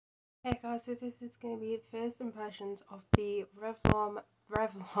Hey guys, so this is going to be first impressions of the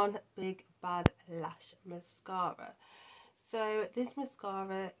Revlon Big Bad Lash Mascara. So this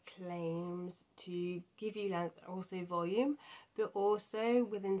mascara claims to give you length and also volume, but also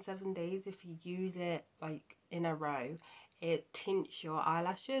within 7 days if you use it like in a row, it tints your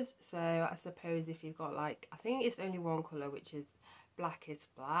eyelashes. So I suppose if you've got I think it's only one colour, which is black is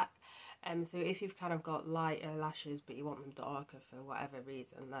black. So if you've kind of got lighter lashes but you want them darker for whatever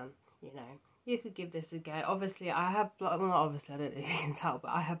reason, then you could give this a go. Obviously I have well, not obviously, I don't know if you can tell,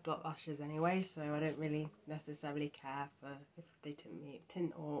 but I have block lashes anyway, so I don't really necessarily care for if they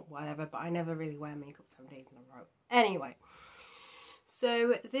tint or whatever, but I never really wear makeup 7 days in a row anyway.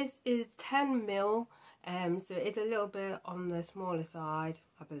 So this is 10ml, so it's a little bit on the smaller side,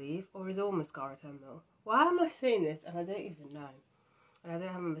 I believe, or is all mascara 10ml? Why am I saying this and I don't even know? And I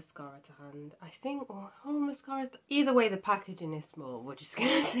don't have a mascara to hand. I think all mascaras, either way the packaging is small, we're just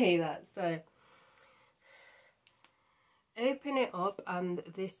going to say that. So open it up and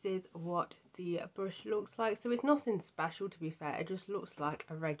this is what the brush looks like. So it's nothing special, to be fair, it just looks like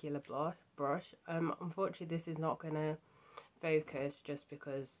a regular brush. Unfortunately this is not going to focus just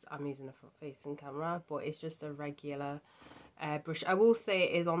because I'm using a front facing camera, but it's just a regular brush. I will say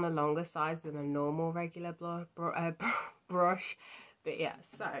it is on the longer side than a normal regular brush. But yeah,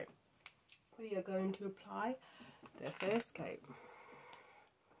 so we are going to apply the first coat.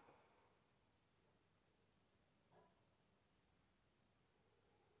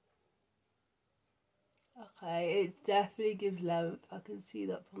 Okay, it definitely gives length. I can see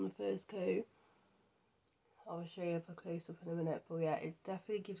that from the first coat. I'll show you up a close up in a minute, but yeah, it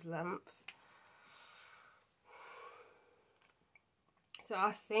definitely gives length. So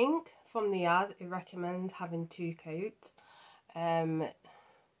I think from the ad it recommends having 2 coats.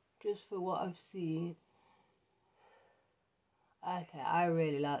 Just for what I've seen. Okay, I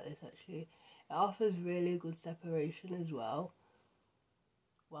really like this actually. It offers really good separation as well.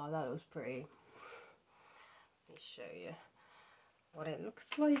 Wow, that looks pretty. Let me show you what it looks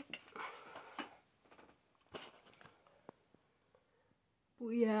like. But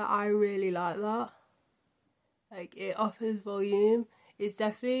yeah, I really like that. Like, it offers volume. It's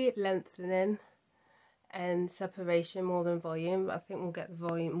definitely lengthening and separation more than volume. I think we'll get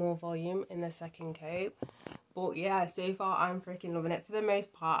the more volume in the second coat. But yeah, so far I'm freaking loving it. For the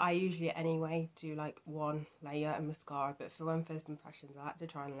most part, I usually anyway do like one layer of mascara, but for one first impressions I like to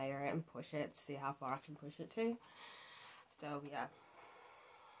try and layer it and push it to see how far I can push it to. So yeah.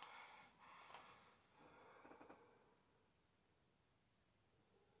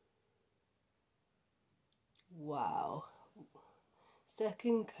 Wow.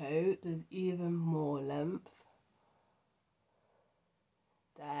 Second coat, there's even more length.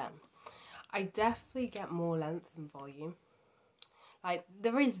 Damn. I definitely get more length than volume. Like,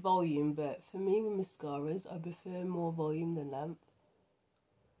 there is volume, but for me with mascaras, I prefer more volume than length.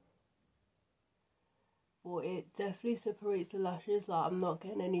 But it definitely separates the lashes. Like, I'm not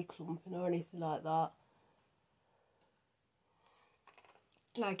getting any clumping or anything like that.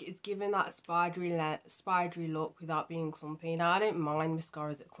 Like, it's giving that spidery look without being clumpy. Now, I don't mind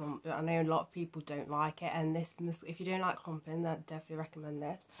mascaras that clump, but I know a lot of people don't like it. And this, if you don't like clumping, then definitely recommend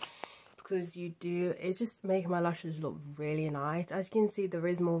this. Because it's just making my lashes look really nice. As you can see, there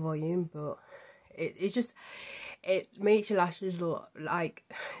is more volume, but it makes your lashes look like,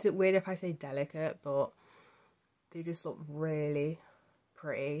 is it weird if I say delicate, but they just look really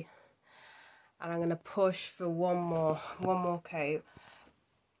pretty. And I'm going to push for one more coat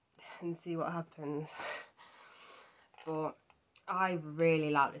and see what happens. But I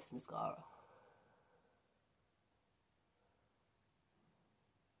really like this mascara.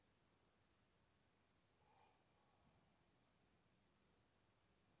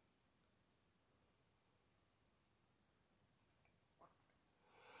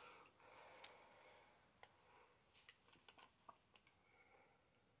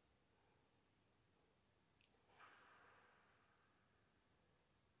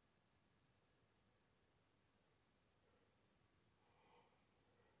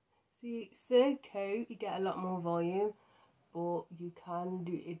 See, third coat you get a lot more volume, but you can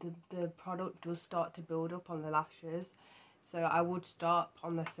do it. The product does start to build up on the lashes, so I would start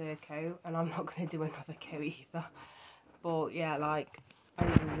on the third coat, and I'm not going to do another coat either. But yeah, like, I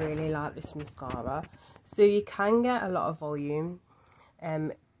really like this mascara. So you can get a lot of volume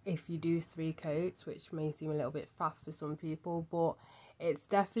if you do 3 coats, which may seem a little bit faff for some people, but it's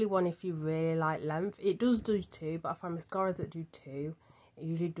definitely one if you really like length. It does do 2, but I find mascaras that do 2, it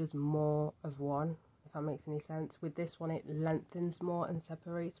usually does more of 1, if that makes any sense. With this one, it lengthens more and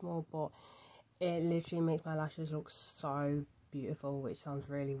separates more, but it literally makes my lashes look so beautiful, which sounds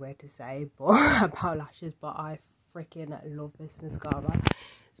really weird to say but about lashes, but I freaking love this mascara.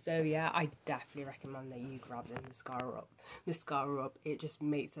 So yeah, I definitely recommend that you grab the mascara up. It just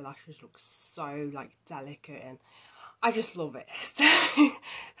makes the lashes look so like delicate, and I just love it. So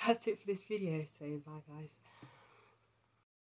that's it for this video. So bye guys.